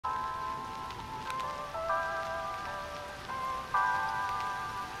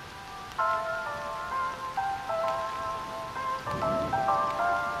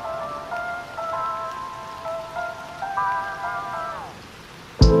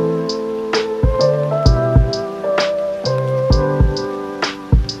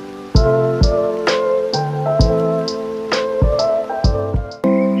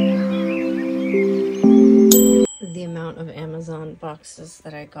boxes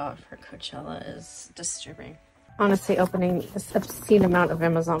that I got for Coachella is disturbing. Honestly, opening this obscene amount of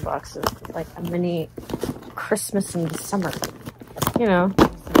Amazon boxes is like a mini Christmas in the summer. You know.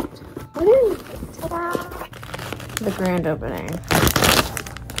 Ta-da! The grand opening.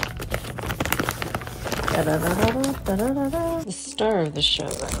 The star of the show,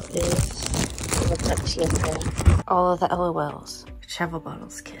 though, is all of the LOLs. Travel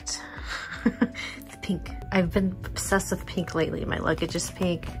bottles kit. It's pink. I've been obsessed with pink lately. My luggage is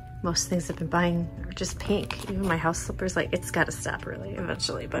pink. Most things I've been buying are just pink. Even my house slippers, like, it's gotta stop really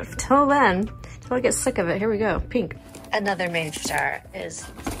eventually. But until then, until I get sick of it, here we go, pink. Another main star is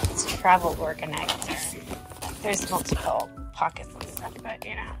this travel organizer. There's multiple pockets and stuff, but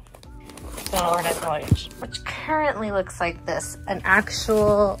you know, it's an organized luggage. Which currently looks like this, an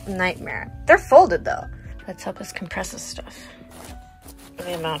actual nightmare. They're folded though. Let's hope this compresses stuff.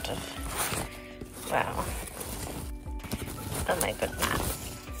 The amount of, wow. Oh my goodness.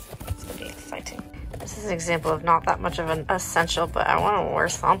 Exciting. This is an example of not that much of an essential, but I want to wear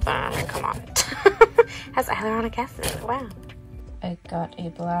something. I mean, come on. Has hyaluronic acid in it. Wow. I got a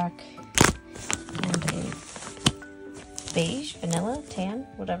black and a beige, vanilla, tan,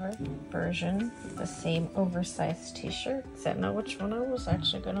 whatever version. The same oversized t-shirt. Because I didn't know which one I was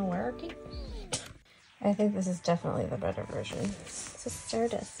actually going to wear. I think this is definitely the better version. It's a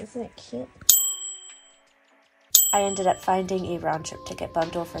Stardust. Isn't it cute? I ended up finding a round-trip ticket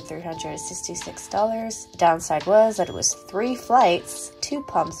bundle for $366. The downside was that it was 3 flights, 2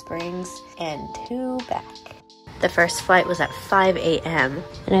 Palm Springs, and 2 back. The first flight was at 5 a.m.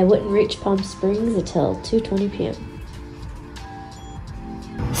 and I wouldn't reach Palm Springs until 2:20 p.m.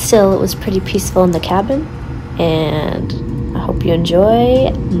 Still, it was pretty peaceful in the cabin, and I hope you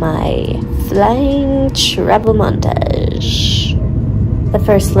enjoy my flying travel montage. The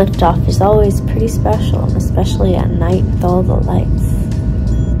first liftoff is always pretty special, especially at night with all the lights.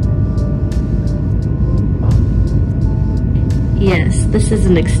 Yes, this is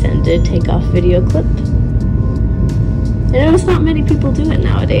an extended takeoff video clip. I know not many people do it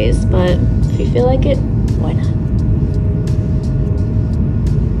nowadays, but if you feel like it, why not?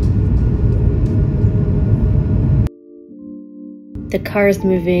 The cars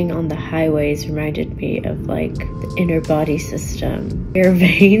moving on the highways reminded me of like the inner body system, air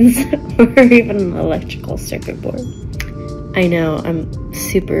veins, or even an electrical circuit board. I know, I'm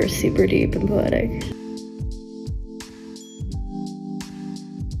super, super deep and poetic.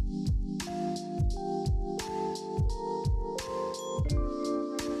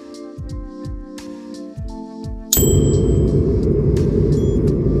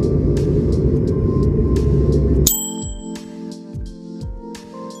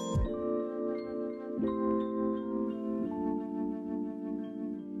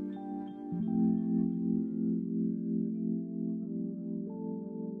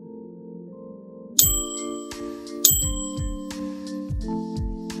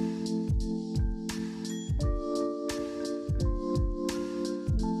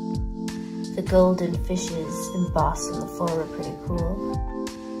 The golden fishes embossed on the floor were pretty cool.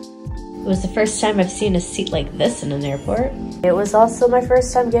 It was the first time I've seen a seat like this in an airport. It was also my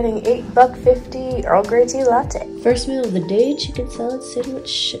first time getting $8.50 Earl Grey tea latte. First meal of the day, chicken salad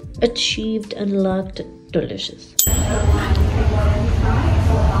sandwich. Achieved, unlocked, delicious.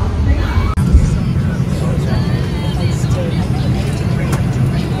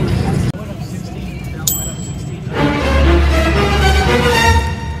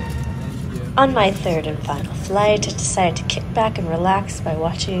 On my third and final flight, I decided to kick back and relax by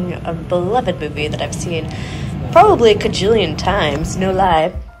watching a beloved movie that I've seen probably a cajillion times, no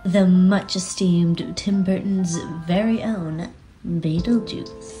lie. The much esteemed Tim Burton's very own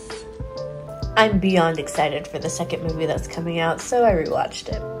Beetlejuice. I'm beyond excited for the second movie that's coming out, so I rewatched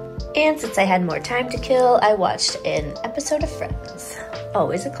it. And since I had more time to kill, I watched an episode of Friends.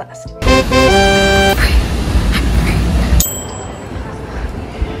 Always a classic.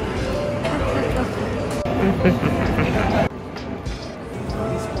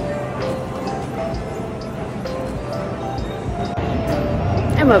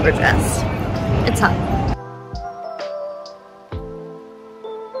 I'm overdressed. It's hot.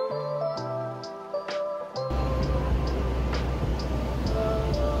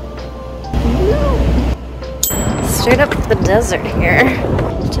 Straight up the desert here.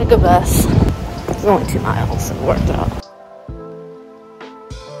 Took a bus. It's only 2 miles, so it worked out.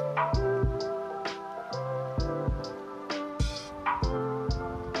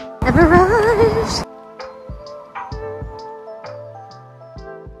 I've arrived!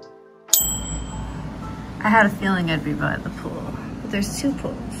 I had a feeling I'd be by the pool, but there's 2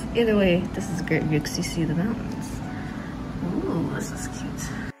 pools. Either way, this is a great view because you see the mountains. Ooh. this is cute.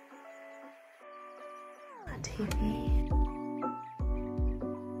 A TV.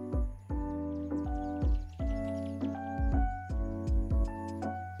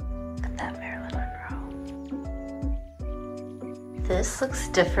 Look at that Marilyn Monroe. This looks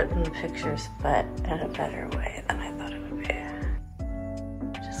different than the pictures, but in a better way than I thought it would be.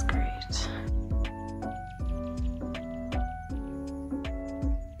 Which is great.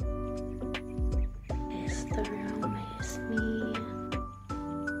 The room is me.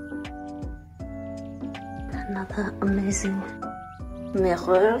 Another amazing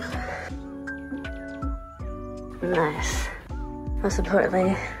mirror. Nice. Most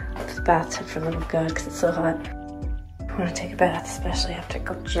importantly, the bathtub for the love of God because it's so hot. I want to take a bath, especially after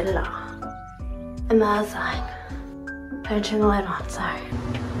Coachella. Amazing. Better turn the light on, sorry.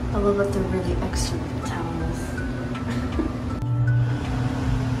 I love that they're really extra towels.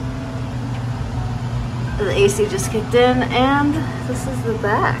 The AC just kicked in, and this is the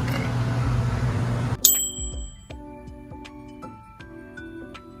back.